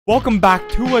Welcome back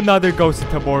to another Ghost of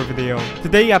Tabor video.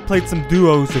 Today I played some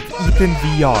duos with Ethan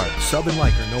VR. Sub and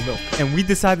liker, no milk. And we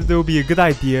decided it would be a good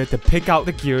idea to pick out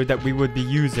the gear that we would be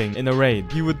using in a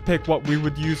raid. He would pick what we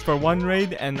would use for one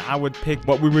raid and I would pick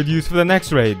what we would use for the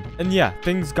next raid. And yeah,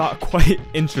 things got quite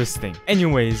interesting.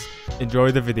 Anyways,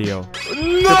 enjoy the video.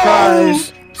 No!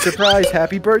 Surprise! Surprise,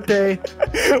 happy birthday.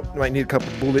 Might need a couple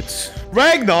bullets.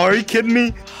 Ragnar, are you kidding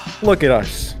me? Look at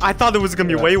us. I thought it was gonna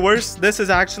be way worse. This is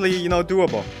actually,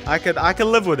 doable. I could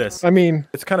live with this. I mean,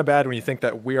 it's kind of bad when you think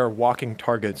that we are walking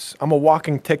targets. I'm a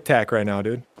walking tic tac right now,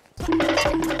 dude.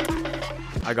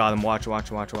 I got him. Watch.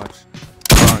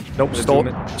 Nope, stole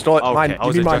it. Stole it. Okay, Mine. I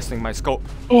was Give me adjusting my scope.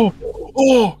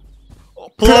 Oh!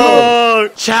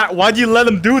 Plug! Chat, why'd you let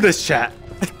him do this, chat?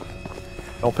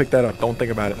 Don't pick that up. Don't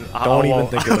think about it. Don't even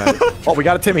think about it. Oh, we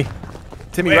got a Timmy.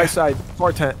 Timmy, right side.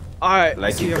 Far tent. Alright.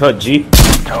 Like you cut, G.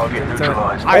 Oh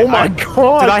my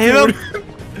god! Did I hit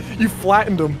him? You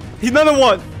flattened him. He's another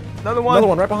one. Another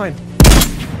one right behind.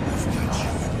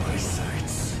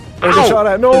 There's a shot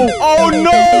at. No! Oh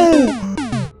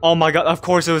no! Oh my god, of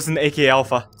course it was an AK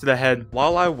Alpha to the head.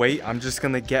 While I wait, I'm just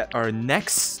gonna get our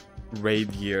next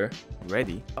raid gear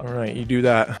ready. Alright, you do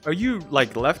that. Are you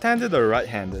like left-handed or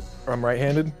right-handed? I'm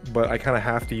right-handed, but I kind of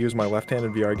have to use my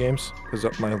left-handed VR games because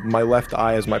my left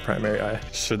eye is my primary eye.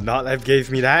 Should not have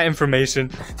gave me that information.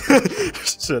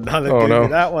 Should not have gave me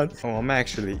that one. Oh, I'm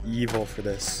actually evil for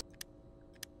this.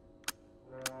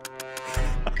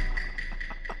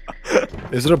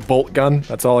 Is it a bolt gun?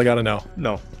 That's all I gotta know.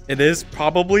 No. It is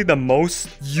probably the most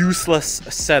useless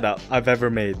setup I've ever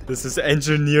made. This is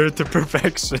engineered to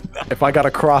perfection. If I got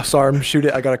a cross arm, shoot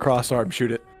it. I got a cross arm,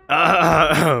 shoot it.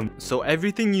 So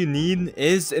everything you need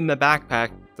is in the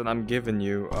backpack that I'm giving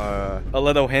you. A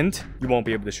little hint, you won't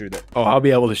be able to shoot it. Oh, I'll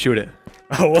be able to shoot it.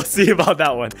 Oh, we'll see about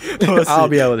that one. I'll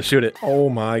be able to shoot it. Oh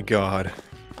my god.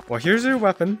 Well, here's your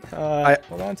weapon.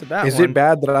 Hold on to that Is it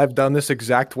bad that I've done this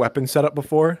exact weapon setup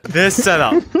before? This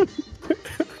setup.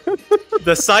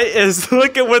 The sight is,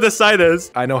 look at where the sight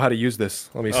is. I know how to use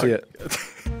this. Let me see it.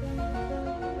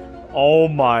 Oh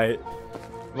my.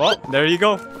 Well, there you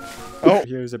go. Oh,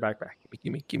 here's a backpack.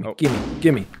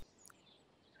 Gimme.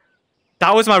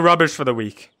 That was my rubbish for the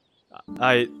week.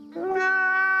 Dog.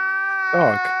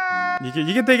 You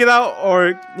can take it out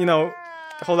or,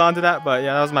 hold on to that. But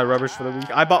yeah, that was my rubbish for the week.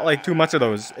 I bought like too much of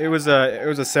those. It was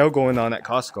a sale going on at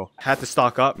Costco. Had to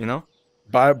stock up,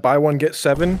 Buy one, get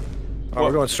 7. Oh,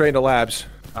 we're going straight into labs.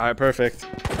 Alright, perfect.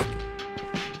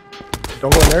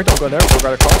 Don't go in there. We're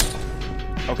right across.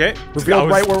 Okay. Reveal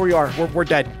right where we are. We're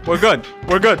dead. We're good.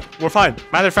 We're fine.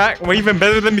 Matter of fact, we're even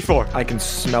better than before. I can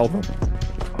smell them.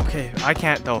 Okay, I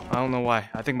can't though. I don't know why.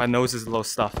 I think my nose is a little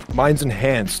stuffed. Mine's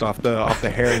enhanced off the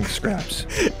herring scraps.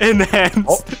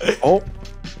 Enhanced. Oh,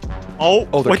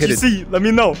 what you see? Let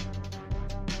me know.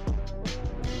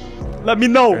 Let me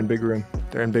know.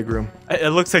 They're in big room.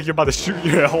 It looks like you're about to shoot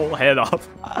your whole head off.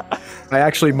 I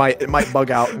actually it might bug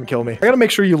out and kill me. I gotta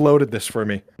make sure you loaded this for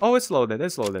me. Oh, it's loaded.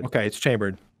 Okay, it's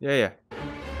chambered. Yeah.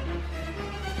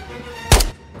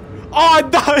 Oh, I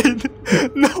died!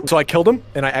 No. So I killed him,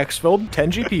 and I X-filled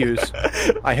 10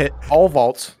 GPUs. I hit all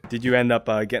vaults. Did you end up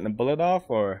getting a bullet off,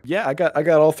 or? Yeah, I got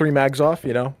all 3 mags off,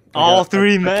 All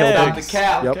 3 mags?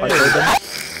 Yep, I killed them.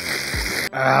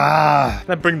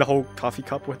 Can I bring the whole coffee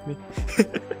cup with me?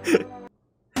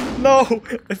 No,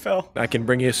 it fell. I can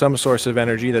bring you some source of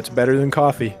energy that's better than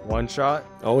coffee. One shot?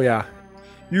 Oh, yeah.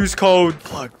 Use code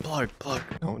plug.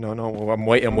 No. I'm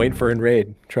waiting for in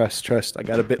raid. Trust. I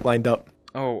got a bit lined up.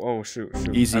 Oh, shoot.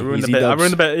 Easy, I ruined easy the bit. dubs. I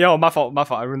ruined the bit. Yo, my fault.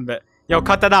 I ruined the bit. Yo,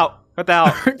 cut that out. Cut that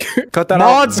out.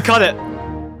 Mods, cut it.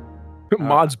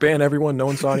 Mods ban everyone. No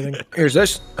one saw anything. Here's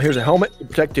this. Here's a helmet.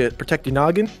 Protect your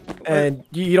noggin. And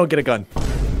you don't get a gun.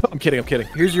 I'm kidding.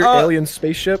 Here's your alien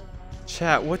spaceship.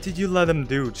 Chat, what did you let him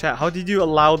do? Chat, how did you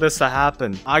allow this to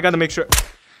happen? I gotta make sure.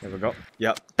 There we go.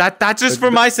 Yep. That's just for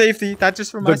my safety. That's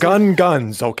just for my safety. The gun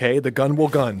guns, okay? The gun will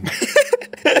gun.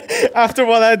 After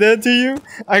what I did to you,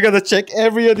 I gotta check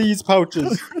every of these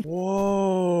pouches.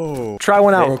 Whoa. Try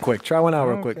one out real quick.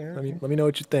 Okay. Let me know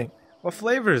what you think. What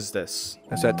flavor is this?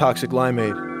 That's that toxic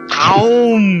limeade.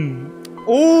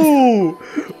 Ooh.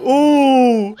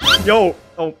 Yo.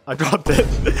 Oh, I dropped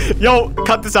it. Yo,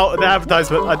 cut this out in the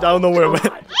advertisement. I don't know where it went.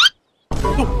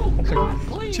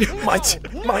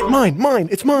 Mine.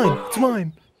 It's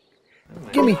mine.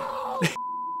 Gimme.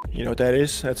 You know what that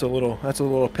is? That's a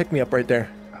little pick me up right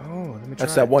there. Oh, let me try.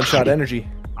 That's that one-shot energy.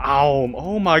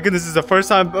 Oh my goodness, this is the first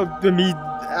time of me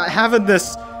having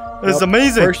this. This is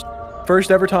amazing.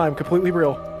 First ever time, completely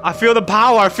real. I feel the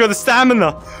power, I feel the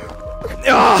stamina.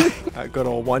 That good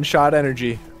old one-shot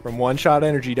energy. from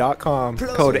OneShotEnergy.com.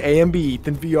 Code AMB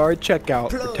EthanVR at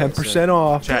checkout for 10%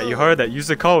 off. Chat, you heard that. Use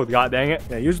the code. God dang it.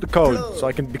 Yeah, use the code so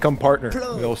I can become partner.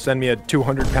 They'll send me a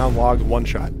 200-pound log of one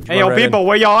shot. Hey, yo, people,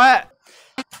 where y'all at?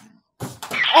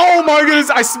 Oh my goodness,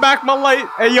 I smacked my light.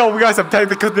 Hey, yo, we got some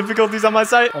technical difficulties on my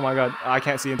site. Oh my god, I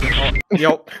can't see anything. Oh,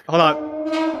 yo, hold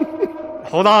on.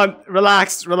 Hold on.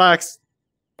 Relax, relax.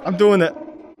 I'm doing it.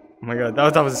 Oh my god,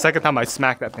 that was the second time I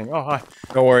smacked that thing. Oh, hi.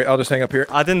 Don't worry, I'll just hang up here.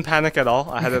 I didn't panic at all.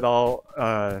 I had it all,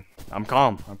 I'm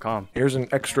calm. I'm calm. Here's an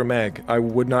extra mag. I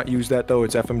would not use that though,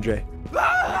 it's FMJ. Get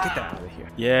that out of here.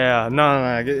 Yeah,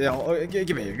 no.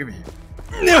 Give me here.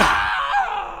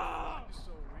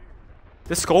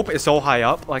 This scope is so high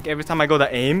up. Like, every time I go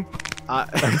to aim, Are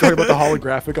you talking about the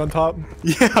holographic on top?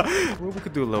 Yeah. We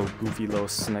could do a little goofy, little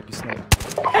snappy snipe.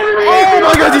 Oh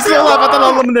my god, he's still alive. I thought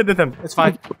I eliminated him. It's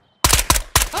fine. It's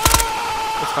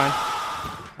fine.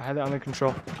 I had it under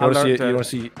control. You want to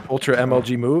see Ultra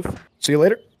MLG move? See you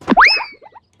later.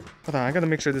 Hold on, I gotta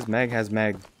make sure this mag has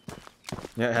mag.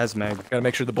 Yeah, it has mag. Gotta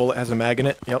make sure the bullet has a mag in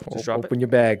it. Yep. Just drop Open your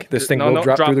bag. This thing will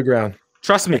drop through the ground.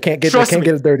 Trust me. I can't get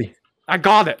it dirty. I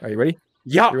got it. Are you ready?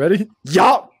 Yup. You ready?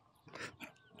 Yup.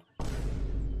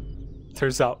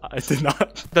 Turns out I did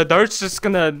not. The dirt's just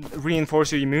gonna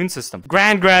reinforce your immune system.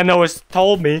 Grand Noah's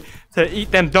told me to eat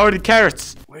them dirty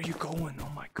carrots. Where are you going? Oh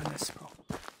my goodness, bro.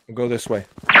 We'll go this way.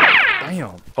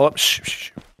 Damn. Hold up. Shh.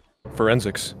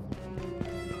 Forensics.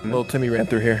 Little Timmy ran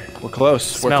through here. We're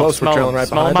close. We're trailing right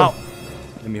behind him.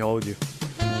 Let me hold you.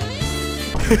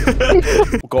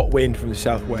 We got wind from the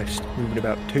southwest, moving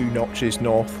about 2 notches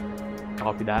north.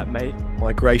 Copy that, mate.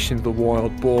 Migration of the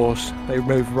wild boars. They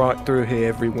move right through here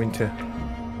every winter.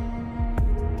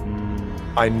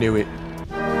 I knew it.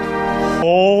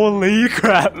 Holy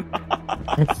crap.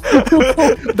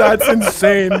 That's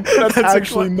insane. That's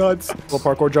actually nuts. Little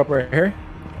parkour jump right here.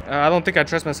 I don't think I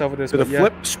trust myself with this. To the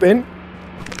flip, spin.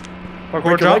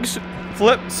 Parkour jump.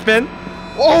 Flip, spin.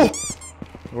 Oh!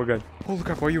 We're good. Holy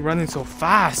crap, why are you running so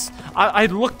fast? I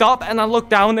looked up and I looked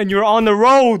down and you're on the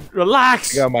road.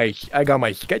 Relax. I got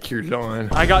my Skechers on.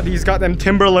 I got these goddamn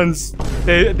Timberlands.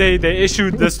 They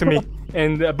issued this to me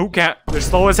in boot camp. They're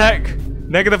slow as heck.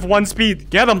 -1 speed.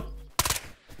 Get them.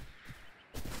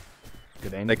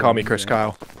 They call me Chris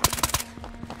Kyle.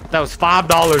 That was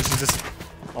 $5. Just.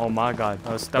 Oh my god.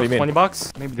 That was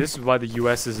 $20. Maybe this is why the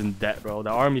US is in debt, bro. The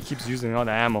army keeps using all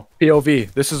the ammo.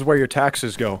 POV. This is where your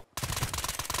taxes go.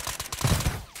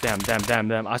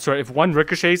 Damn. I swear, if one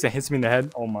ricochets and hits me in the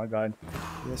head, oh my god.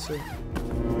 Yes, sir.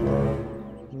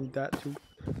 Need that too.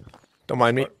 Don't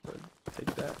mind me.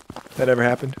 Take that. That ever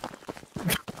happened?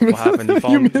 What happened?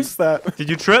 You missed that. Did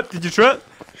you trip?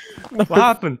 No, what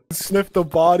happened? Sniff the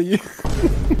body.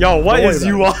 Yo, what is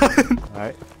you on?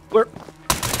 Alright. Oh,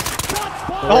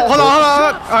 hold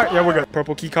on. Alright, yeah, we're good.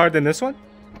 Purple key card, then this one?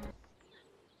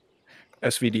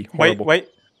 SVD. Horrible. Wait.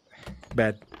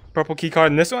 Bad. Purple key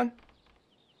card in this one?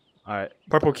 Alright.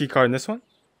 Purple key card in this one?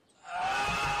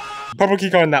 Purple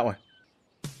key card in that one.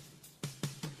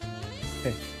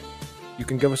 Hey. You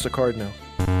can give us a card now.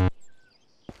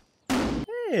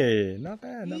 Hey, not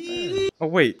bad. Oh,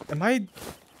 wait. Am I...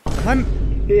 Oh my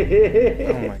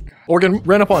god. Organ,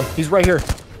 ran up on. He's right here.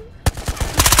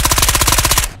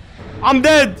 I'm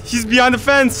dead! He's behind the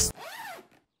fence!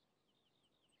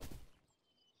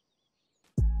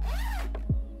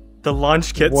 The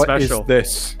lunch kit special. What is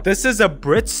this? This is a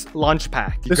Brits lunch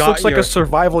pack. This looks like a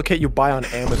survival kit you buy on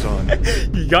Amazon.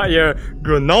 You got your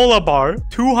granola bar,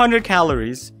 200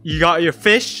 calories. You got your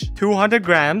fish, 200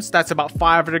 grams. That's about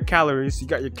 500 calories. You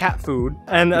got your cat food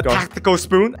and a tactical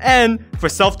spoon. And for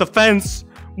self-defense,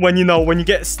 when you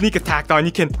get sneak attacked on,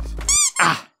 you can...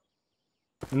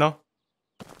 No?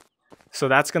 So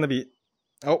that's gonna be...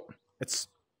 Oh, it's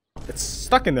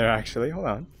stuck in there, actually. Hold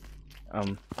on.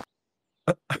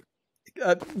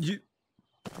 You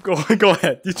go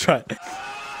ahead. You try.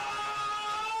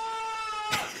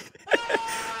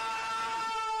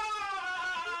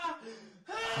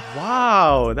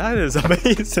 Wow, that is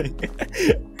amazing.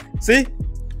 See,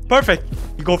 perfect.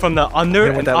 You go from the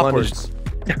under and upwards.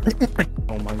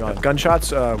 Oh my god.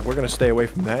 Gunshots. We're gonna stay away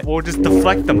from that. We'll just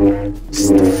deflect them.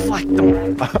 Just deflect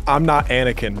them. I'm not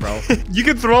Anakin, bro. You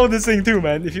can throw this thing too,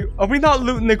 man. Are we not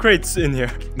looting the crates in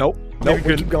here? Nope. We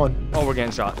keep going. Oh, we're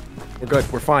getting shot. We're good.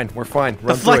 We're fine. Run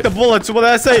deflect the bullets. What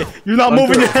did I say? You're not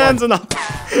moving your hands enough.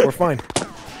 We're fine.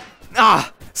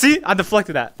 See? I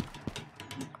deflected that.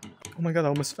 Oh my god, I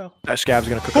almost fell. That scab's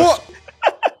gonna cook us.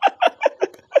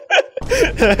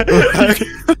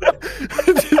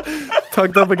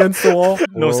 Tugged up against the wall.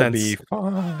 No sense. We'll be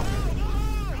fine.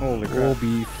 Holy crap. We'll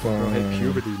be fine. Hit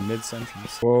puberty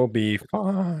mid-sentence. We'll be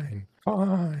fine.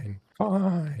 Fine.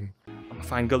 I'm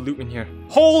Find good loot in here.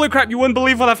 Holy crap, you wouldn't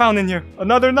believe what I found in here.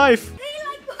 Another knife.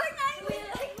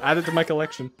 Add it to my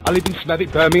collection. I live in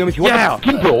Smethwick, Birmingham. If you want a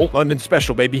fucking brawl. London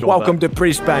special, baby. Welcome to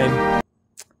Brisbane.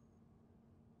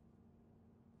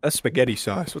 That's spaghetti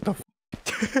sauce. What the f?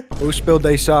 Who spilled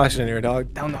their sauce in here,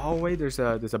 dog? Down the hallway, there's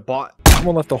a bot.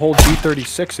 Someone left the whole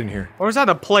G36 in here. Or is that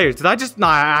a player? Did I just... Nah,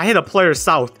 I hit a player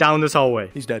south down this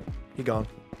hallway. He's dead. He gone.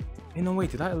 Hey, no,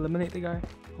 wait. Did I eliminate the guy?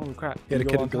 Holy crap. He had a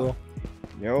kid and girl.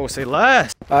 Yo, say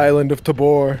less. Island of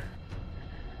Tabor.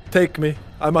 Take me.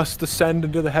 I must ascend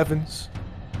into the heavens.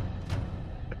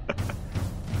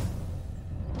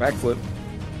 Backflip.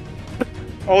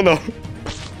 Oh, no.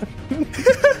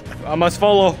 I must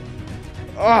follow.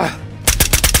 Ah.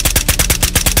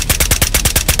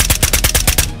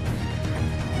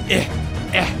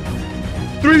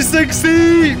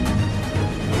 360!